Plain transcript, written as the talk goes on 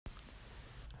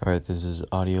Alright, this is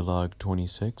audiolog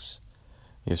 26.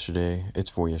 It's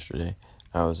for yesterday,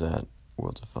 I was at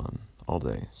Worlds of Fun all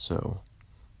day, so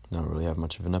I don't really have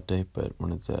much of an update, but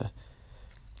wanted to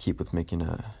keep with making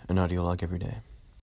an audiolog every day.